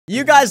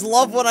You guys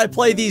love when I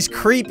play these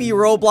creepy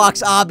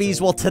Roblox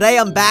obbies. Well, today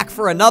I'm back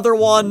for another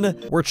one.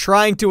 We're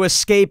trying to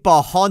escape a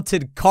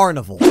haunted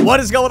carnival. What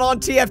is going on,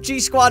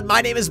 TFG squad?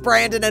 My name is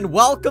Brandon, and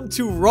welcome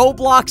to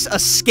Roblox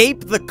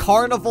Escape the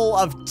Carnival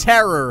of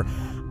Terror.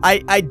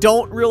 I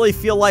don't really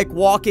feel like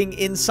walking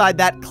inside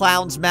that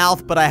clown's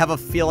mouth, but I have a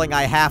feeling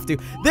I have to.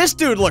 This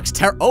dude looks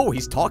oh,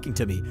 he's talking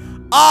to me.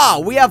 Ah,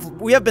 we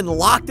have been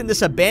locked in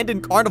this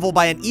abandoned carnival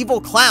by an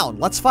evil clown.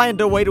 Let's find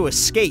a way to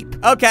escape.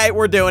 Okay,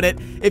 we're doing it.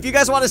 If you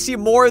guys want to see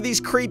more of these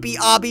creepy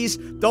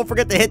obbies, don't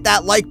forget to hit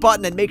that like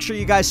button and make sure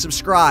you guys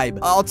subscribe.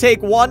 I'll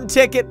take one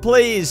ticket,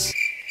 please.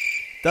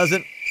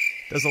 Doesn't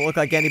look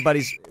like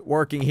anybody's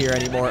working here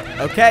anymore.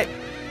 Okay.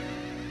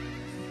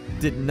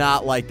 Did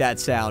not like that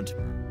sound.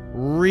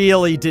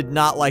 Really did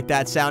not like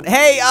that sound.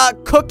 Hey,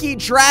 Cookie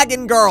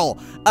Dragon Girl.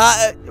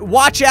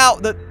 Watch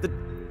out. The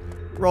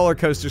roller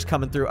coaster's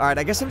coming through. All right,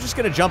 I guess I'm just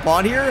gonna jump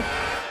on here.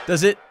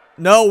 Does it?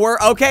 No,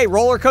 okay.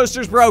 Roller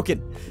coaster's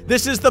broken.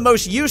 This is the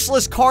most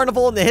useless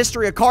carnival in the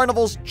history of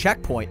carnivals.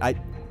 Checkpoint.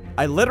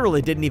 I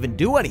literally didn't even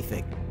do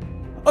anything.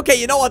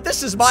 Okay, you know what?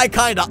 This is my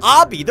kind of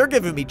obby. They're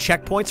giving me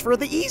checkpoints for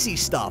the easy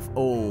stuff.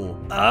 Oh.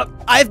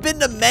 I've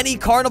been to many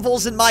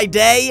carnivals in my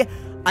day.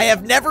 I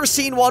have never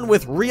seen one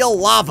with real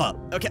lava.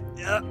 Okay,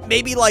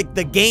 maybe like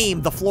the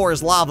game, the floor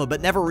is lava, but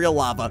never real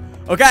lava.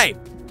 Okay.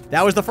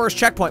 That was the first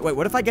checkpoint. Wait,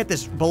 what if I get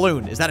this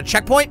balloon? Is that a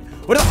checkpoint?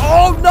 What if,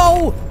 oh,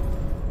 no!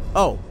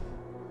 Oh.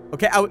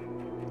 Okay,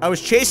 I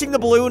was chasing the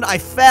balloon. I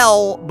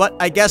fell, but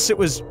I guess it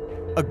was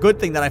a good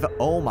thing that I fell.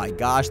 Oh, my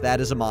gosh, that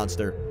is a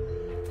monster.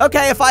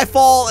 Okay, if I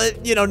fall,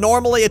 you know,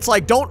 normally it's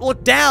like, don't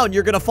look down.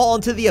 You're going to fall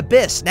into the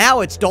abyss. Now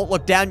it's don't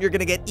look down. You're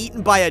going to get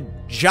eaten by a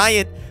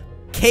giant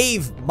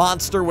cave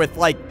monster with,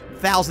 like,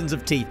 thousands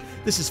of teeth.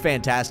 This is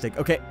fantastic.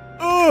 Okay.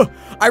 Ugh,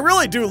 I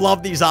really do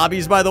love these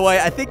obbies, by the way.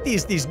 I think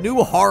these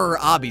new horror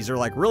obbies are,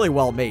 like, really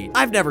well made.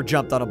 I've never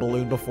jumped on a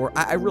balloon before.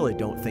 I really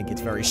don't think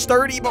it's very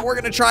sturdy, but we're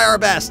gonna try our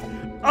best.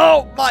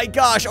 Oh, my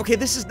gosh. Okay,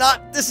 this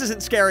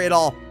isn't scary at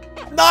all.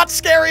 Not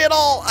scary at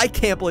all. I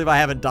can't believe I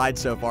haven't died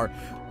so far.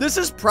 This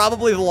is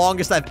probably the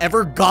longest I've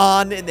ever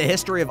gone in the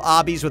history of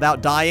obbies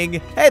without dying.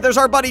 Hey, there's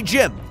our buddy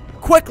Jim.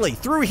 Quickly,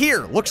 through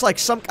here. Looks like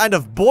some kind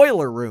of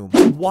boiler room.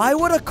 Why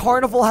would a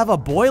carnival have a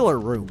boiler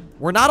room?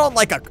 We're not on,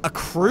 like, a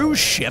cruise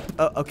ship,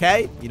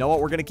 okay? You know what?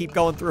 We're gonna keep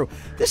going through.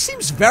 This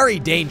seems very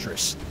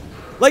dangerous.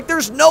 Like,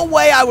 there's no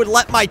way I would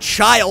let my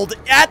child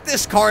at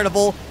this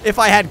carnival if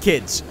I had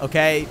kids,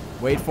 okay?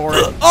 Wait for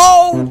it.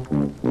 Oh!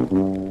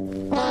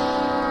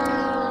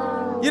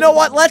 You know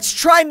what? Let's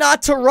try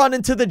not to run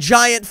into the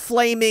giant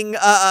flaming,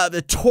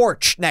 the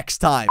torch next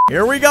time.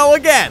 Here we go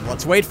again.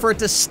 Let's wait for it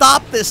to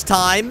stop this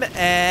time,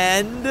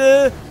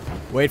 and,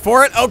 wait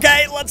for it.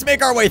 Okay, let's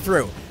make our way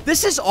through.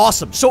 This is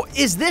awesome. So,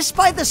 is this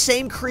by the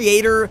same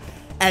creator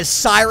as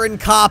Siren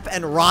Cop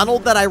and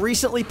Ronald that I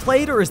recently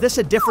played, or is this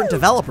a different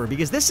developer?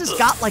 Because this has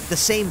got, like, the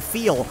same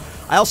feel.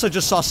 I also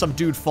just saw some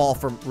dude fall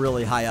from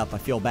really high up. I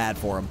feel bad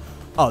for him.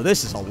 Oh,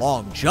 this is a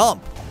long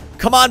jump.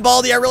 Come on,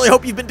 Baldi, I really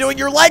hope you've been doing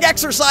your leg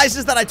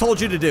exercises that I told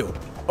you to do.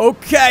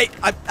 Okay,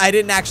 I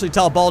didn't actually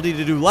tell Baldi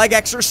to do leg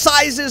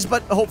exercises,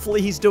 but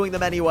hopefully he's doing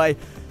them anyway.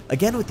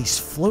 Again, with these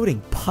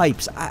floating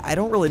pipes, I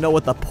don't really know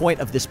what the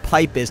point of this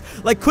pipe is.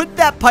 Like, couldn't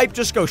that pipe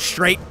just go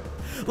straight?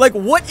 Like,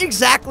 what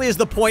exactly is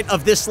the point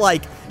of this,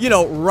 like, you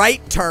know,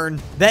 right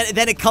turn, then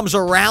it comes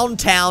around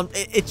town?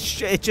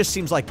 It just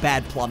seems like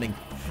bad plumbing.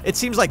 It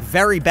seems like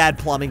very bad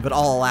plumbing, but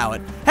I'll allow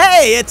it.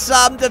 Hey, it's,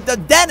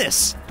 the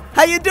Dennis.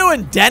 How you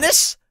doing,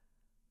 Dennis?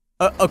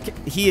 Okay,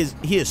 he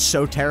is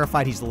so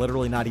terrified, he's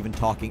literally not even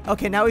talking.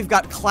 Okay, now we've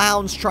got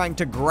clowns trying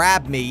to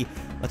grab me.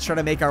 Let's try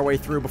to make our way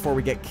through before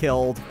we get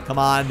killed. Come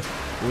on.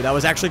 Ooh, that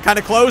was actually kind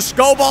of close.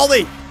 Go,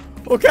 Baldi!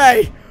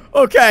 Okay,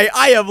 okay,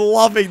 I am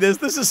loving this.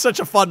 This is such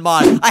a fun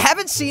mod. I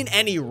haven't seen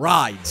any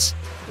rides.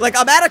 Like,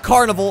 I'm at a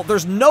carnival,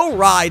 there's no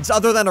rides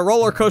other than a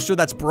roller coaster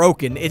that's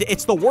broken.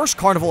 It's the worst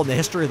carnival in the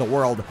history of the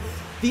world.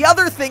 The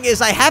other thing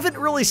is, I haven't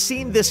really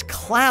seen this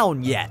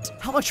clown yet.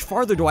 How much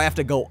farther do I have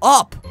to go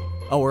up?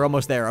 Oh, we're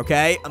almost there,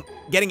 okay? I'm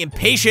getting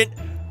impatient.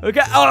 Okay,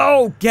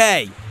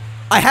 okay.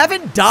 I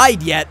haven't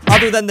died yet,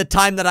 other than the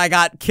time that I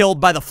got killed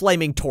by the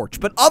flaming torch.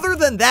 But other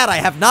than that, I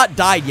have not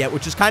died yet,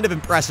 which is kind of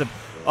impressive.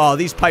 Oh,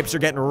 these pipes are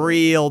getting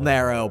real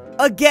narrow.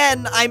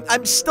 Again,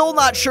 I'm still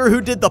not sure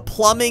who did the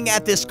plumbing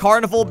at this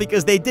carnival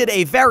because they did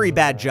a very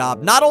bad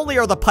job. Not only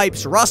are the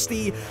pipes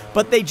rusty,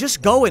 but they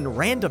just go in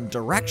random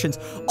directions.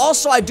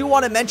 Also, I do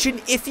want to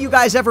mention, if you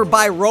guys ever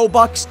buy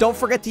Robux, don't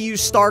forget to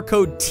use star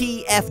code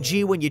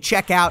TFG when you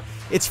check out.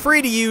 It's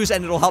free to use,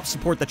 and it'll help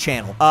support the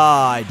channel.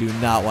 I do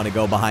not want to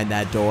go behind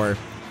that door.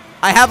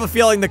 I have a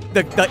feeling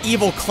the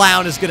evil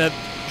clown is gonna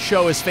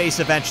show his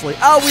face eventually.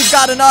 Oh,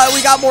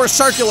 we got more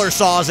circular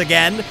saws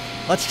again.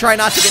 Let's try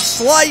not to get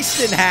sliced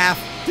in half.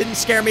 Didn't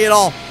scare me at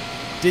all.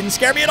 Didn't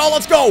scare me at all.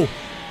 Let's go.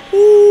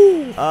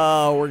 Woo.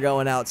 Oh, we're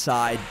going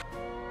outside.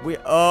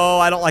 Oh,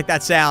 I don't like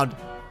that sound.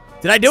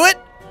 Did I do it?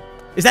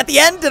 Is that the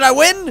end? Did I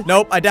win?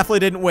 Nope, I definitely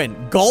didn't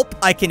win. Gulp,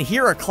 I can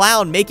hear a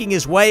clown making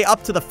his way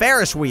up to the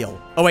Ferris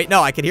wheel. Oh, wait,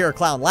 no, I can hear a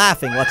clown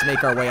laughing. Let's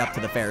make our way up to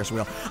the Ferris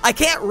wheel. I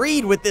can't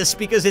read with this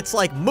because it's,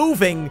 like,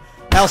 moving.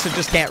 I also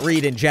just can't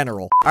read in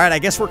general. All right, I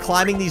guess we're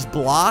climbing these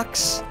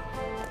blocks.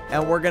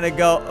 And we're gonna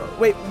go...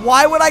 Wait,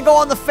 why would I go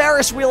on the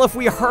Ferris wheel if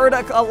we heard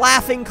a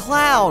laughing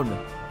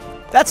clown?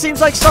 That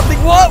seems like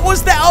something... What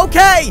was that?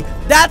 Okay,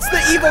 that's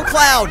the evil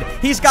clown.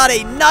 He's got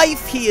a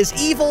knife, he is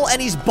evil,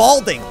 and he's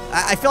balding.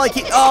 I feel like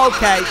he... Oh,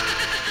 okay.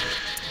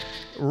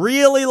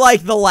 Really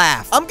like the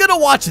laugh. I'm gonna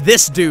watch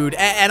this dude,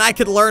 and I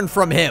could learn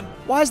from him.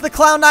 Why is the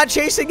clown not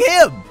chasing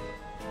him?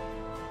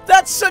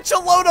 That's such a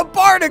load of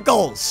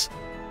barnacles.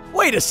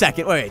 Wait a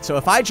second. Wait, so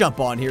if I jump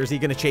on here, is he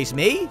gonna chase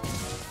me?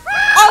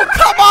 Oh,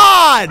 come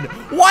on!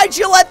 Why'd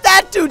you let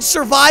that dude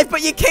survive,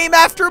 but you came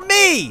after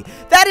me?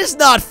 That is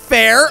not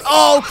fair.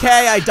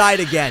 Okay, I died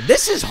again.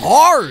 This is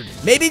hard.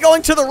 Maybe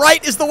going to the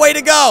right is the way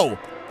to go.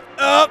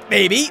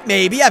 Maybe.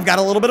 I've got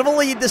a little bit of a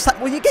lead this time.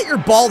 Will you get your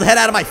bald head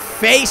out of my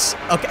face?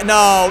 Okay,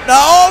 no.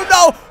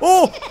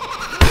 Oh,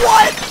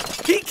 what?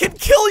 He can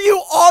kill you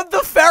on the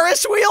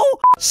Ferris wheel?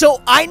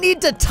 So I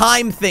need to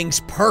time things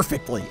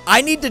perfectly.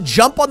 I need to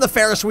jump on the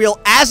Ferris wheel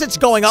as it's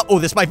going up. Oh,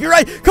 this might be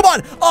right. Come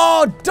on.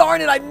 Oh,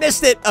 darn it. I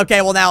missed it.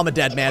 Okay, well, now I'm a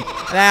dead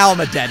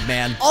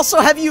man.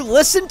 Also, have you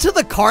listened to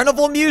the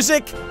Carnival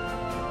music?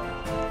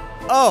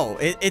 Oh,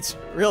 it's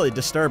really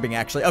disturbing,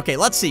 actually. Okay,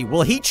 let's see.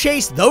 Will he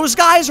chase those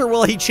guys or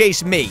will he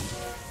chase me?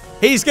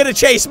 He's gonna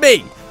chase me.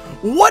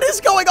 What is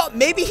going on?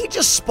 Maybe he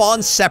just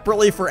spawns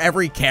separately for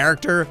every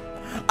character.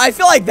 I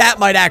feel like that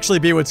might actually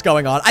be what's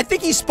going on. I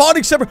think he's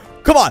spawning separate.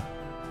 Come on.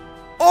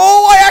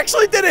 Oh, I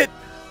actually did it.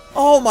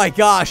 Oh my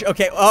gosh.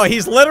 Okay. Oh,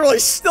 he's literally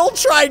still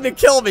trying to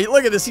kill me.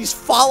 Look at this. He's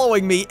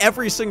following me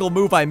every single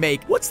move I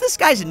make. What's this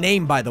guy's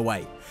name, by the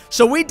way?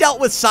 So we dealt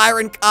with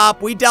Siren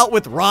Cop. We dealt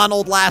with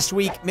Ronald last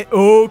week.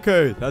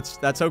 Okay,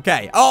 that's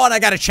okay. Oh, and I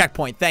got a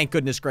checkpoint. Thank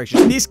goodness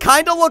gracious. These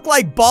kind of look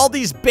like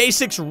Baldi's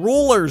Basics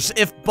rulers.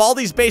 If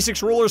Baldi's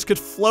Basics rulers could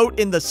float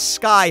in the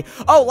sky.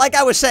 Oh, like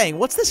I was saying,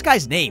 what's this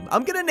guy's name?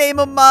 I'm gonna name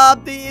him,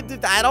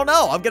 I don't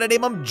know. I'm gonna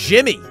name him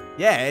Jimmy.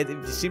 Yeah,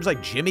 it seems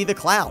like Jimmy the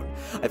Clown.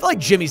 I feel like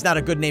Jimmy's not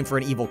a good name for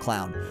an evil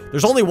clown.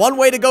 There's only one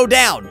way to go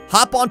down.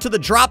 Hop onto the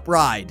drop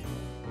ride.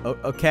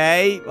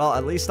 Okay, well,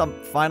 at least I'm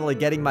finally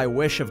getting my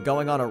wish of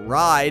going on a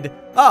ride.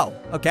 Oh,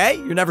 okay,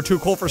 you're never too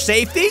cool for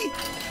safety?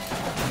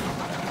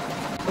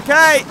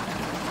 Okay.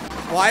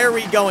 Why are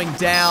we going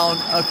down?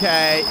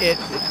 Okay,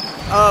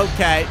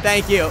 okay,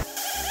 thank you.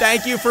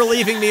 Thank you for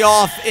leaving me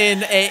off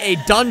in a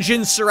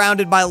dungeon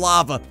surrounded by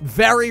lava.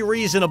 Very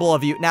reasonable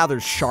of you. Now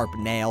there's sharp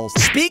nails.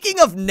 Speaking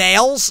of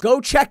nails, go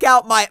check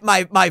out my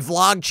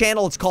vlog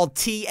channel. It's called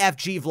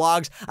TFG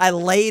Vlogs. I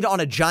laid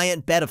on a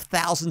giant bed of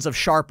thousands of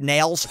sharp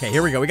nails. Okay,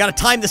 here we go. We gotta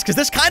time this because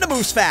this kind of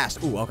moves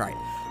fast. Ooh, okay.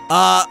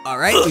 All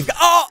right. We've got,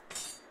 oh!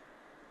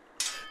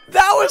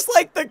 That was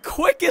like the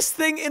quickest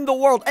thing in the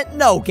world. And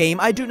no, game,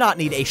 I do not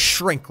need a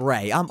shrink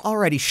ray. I'm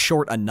already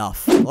short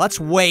enough. Let's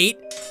wait.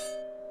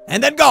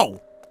 And then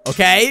go.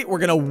 Okay, we're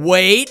gonna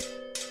wait,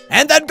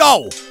 and then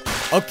go.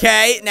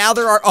 Okay, now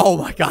there are... Oh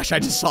my gosh, I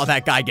just saw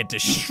that guy get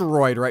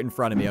destroyed right in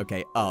front of me.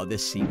 Okay, oh,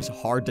 this seems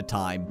hard to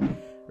time.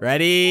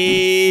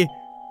 Ready?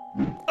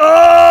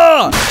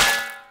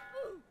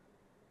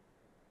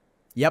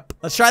 Yep,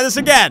 let's try this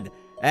again.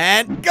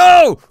 And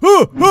go!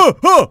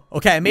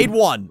 Okay, I made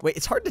one. Wait,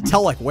 it's hard to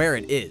tell, like, where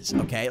it is.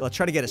 Okay, let's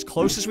try to get as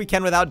close as we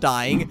can without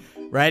dying.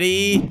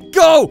 Ready?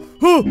 Go!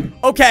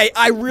 Okay,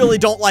 I really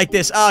don't like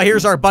this. Oh,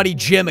 here's our buddy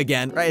Jim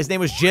again. Right, his name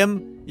was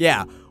Jim?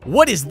 Yeah.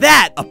 What is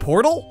that? A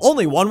portal?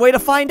 Only one way to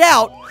find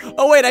out.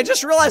 Oh, wait, I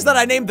just realized that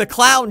I named the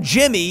clown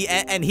Jimmy,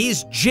 and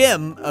he's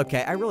Jim.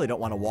 Okay, I really don't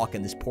want to walk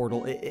in this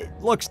portal. It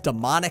looks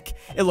demonic.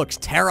 It looks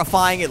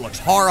terrifying. It looks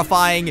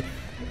horrifying.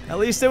 At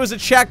least there was a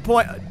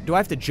checkpoint. Do I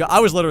have to jump?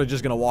 I was literally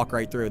just gonna walk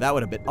right through. That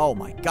would have been... Oh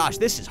my gosh,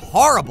 this is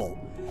horrible.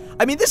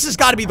 I mean, this has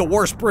got to be the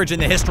worst bridge in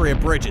the history of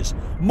bridges.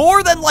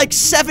 More than like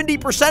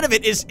 70% of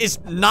it is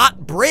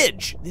not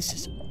bridge. This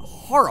is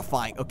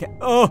horrifying. Okay.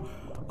 Oh,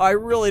 I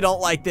really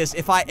don't like this.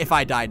 If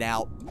I die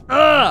now.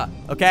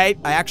 Okay,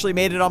 I actually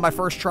made it on my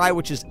first try,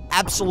 which is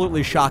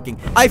absolutely shocking.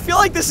 I feel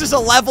like this is a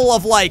level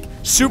of like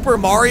Super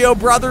Mario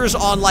Brothers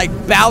on like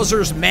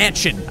Bowser's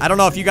Mansion. I don't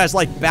know if you guys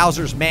like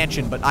Bowser's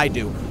Mansion, but I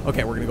do.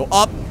 Okay, we're gonna go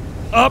up,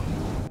 up.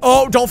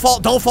 Oh, don't fall,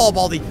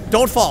 Baldi.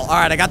 Don't fall. All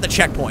right, I got the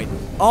checkpoint.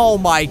 Oh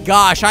my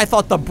gosh, I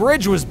thought the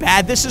bridge was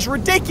bad. This is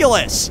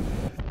ridiculous.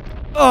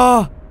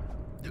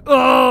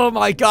 Oh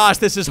my gosh,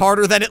 this is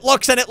harder than it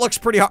looks, and it looks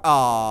pretty hard.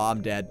 Oh,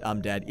 I'm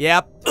dead.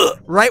 Yep.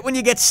 Right when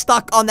you get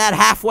stuck on that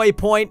halfway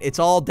point, it's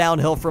all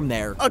downhill from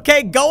there.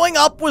 Okay, going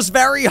up was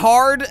very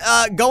hard.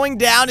 Going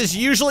down is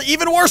usually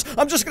even worse.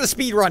 I'm just gonna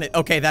speed run it.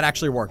 Okay, that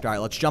actually worked. All right,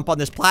 let's jump on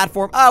this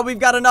platform. We've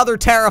got another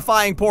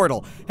terrifying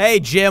portal.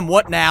 Hey, Jim,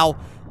 what now?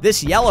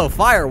 This yellow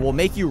fire will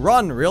make you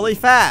run really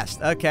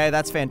fast. Okay,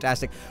 that's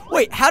fantastic.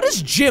 Wait, how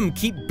does Jim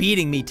keep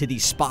beating me to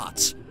these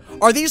spots?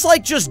 Are these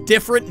like just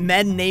different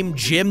men named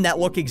Jim that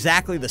look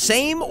exactly the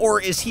same?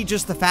 Or is he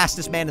just the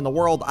fastest man in the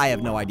world? I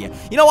have no idea.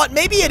 You know what?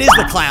 Maybe it is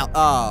the clown.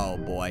 Oh,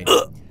 boy.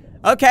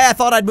 Okay, I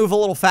thought I'd move a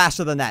little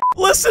faster than that.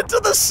 Listen to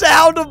the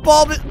sound of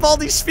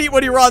Baldi's feet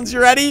when he runs. You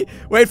ready?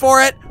 Wait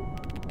for it.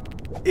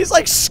 He's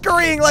like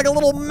scurrying like a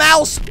little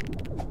mouse.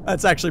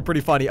 That's actually pretty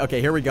funny.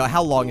 Okay, here we go.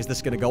 How long is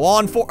this gonna go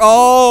on for?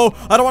 Oh,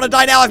 I don't want to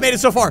die now. I've made it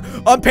so far.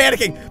 I'm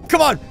panicking.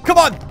 Come on, come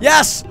on.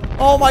 Yes.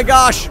 Oh my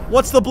gosh.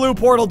 What's the blue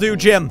portal do,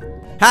 Jim?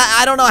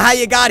 I don't know how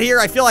you got here.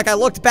 I feel like I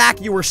looked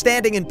back, you were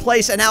standing in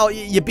place, and now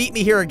you beat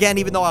me here again,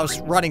 even though I was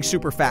running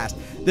super fast.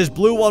 This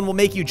blue one will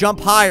make you jump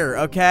higher,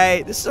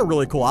 okay? This is a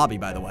really cool obby,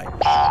 by the way.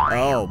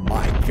 Oh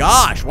my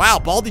gosh. Wow,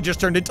 Baldi just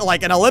turned into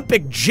like an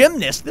Olympic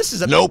gymnast. This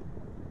is a... Nope.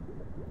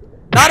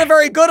 Not a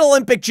very good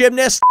Olympic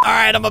gymnast. All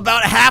right, I'm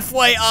about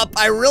halfway up.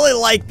 I really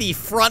like the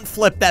front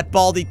flip that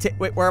Baldi...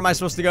 Wait, where am I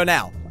supposed to go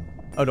now?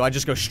 Oh, do I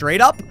just go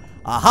straight up?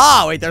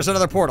 Aha, wait, there's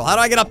another portal. How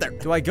do I get up there?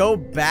 Do I go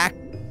back...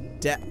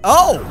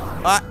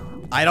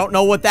 I don't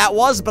know what that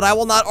was, but I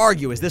will not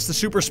argue. Is this the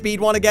super speed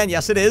one again?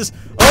 Yes, it is.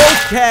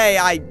 Okay,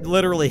 I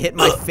literally hit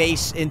my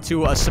face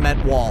into a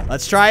cement wall.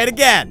 Let's try it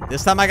again.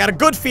 This time I got a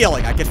good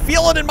feeling. I could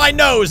feel it in my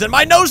nose, and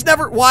my nose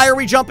never... Why are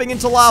we jumping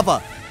into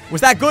lava?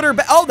 Was that good or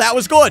bad? Oh, that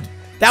was good.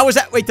 That was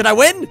that. Wait, did I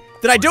win?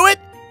 Did I do it?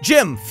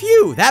 Jim,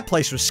 phew, that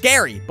place was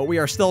scary, but we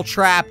are still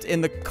trapped in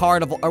the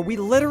carnival. Are we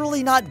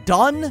literally not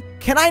done?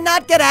 Can I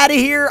not get out of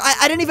here?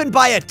 I didn't even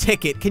buy a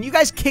ticket. Can you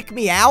guys kick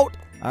me out?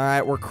 All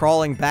right, we're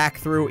crawling back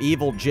through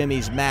evil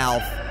Jimmy's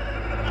mouth.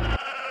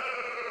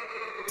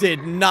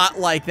 Did not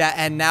like that,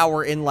 and now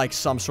we're in like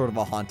some sort of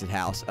a haunted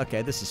house.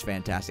 Okay, this is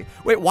fantastic.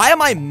 Wait, why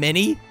am I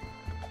mini?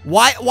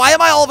 Why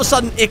am I all of a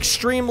sudden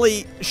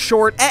extremely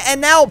short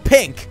and now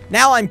pink?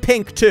 Now I'm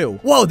pink too.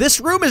 Whoa, this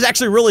room is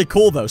actually really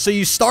cool though. So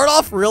you start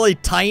off really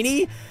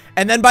tiny,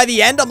 and then by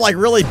the end I'm like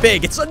really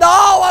big. No,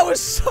 I was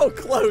so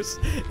close.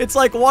 It's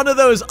like one of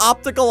those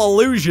optical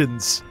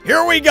illusions.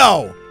 Here we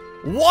go.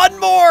 One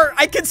more!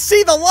 I can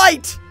see the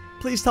light!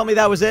 Please tell me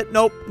that was it.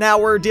 Nope. Now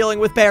we're dealing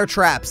with bear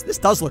traps. This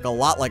does look a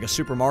lot like a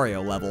Super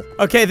Mario level.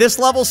 Okay, this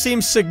level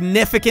seems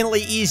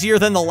significantly easier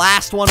than the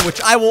last one, which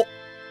I will...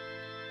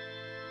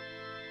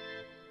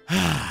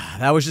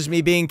 That was just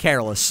me being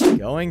careless.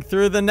 Going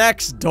through the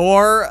next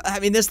door. I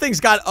mean, this thing's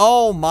got...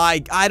 Oh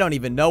my... I don't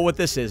even know what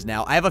this is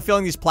now. I have a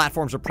feeling these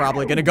platforms are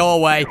probably gonna go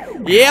away.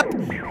 Yep.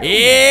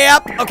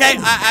 Yep. Okay,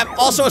 I'm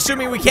also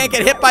assuming we can't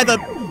get hit by the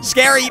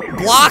scary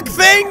block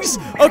things.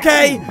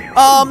 Okay.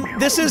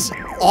 This is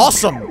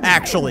awesome,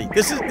 actually.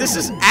 This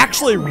is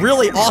actually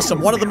really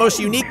awesome. One of the most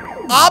unique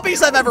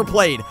obbies I've ever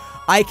played.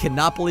 I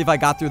cannot believe I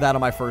got through that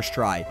on my first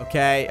try.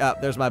 Okay.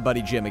 There's my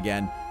buddy Jim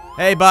again.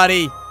 Hey,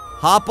 buddy.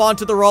 Hop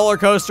onto the roller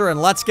coaster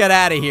and let's get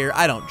out of here.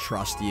 I don't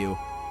trust you.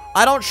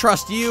 I don't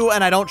trust you,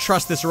 and I don't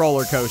trust this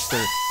roller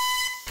coaster.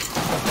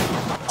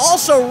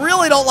 Also,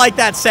 really don't like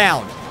that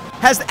sound.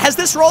 Has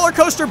this roller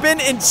coaster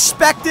been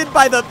inspected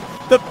by the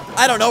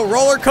I don't know,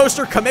 roller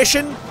coaster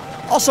commission?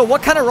 Also,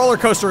 what kind of roller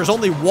coaster is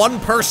only one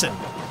person?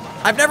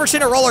 I've never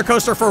seen a roller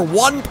coaster for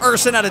one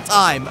person at a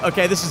time.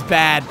 Okay, this is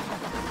bad.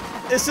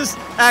 This is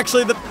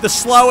actually the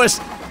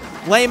slowest,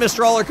 lamest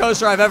roller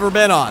coaster I've ever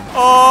been on.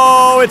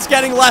 Oh, it's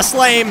getting less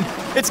lame.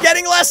 It's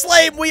getting less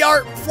lame. We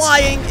are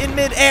flying in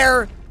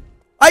midair.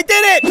 I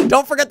did it!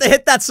 Don't forget to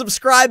hit that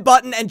subscribe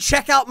button and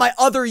check out my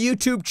other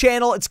YouTube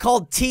channel. It's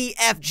called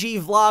TFG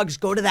Vlogs.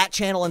 Go to that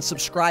channel and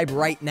subscribe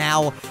right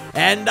now.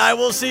 And I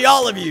will see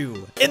all of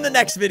you in the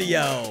next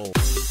video.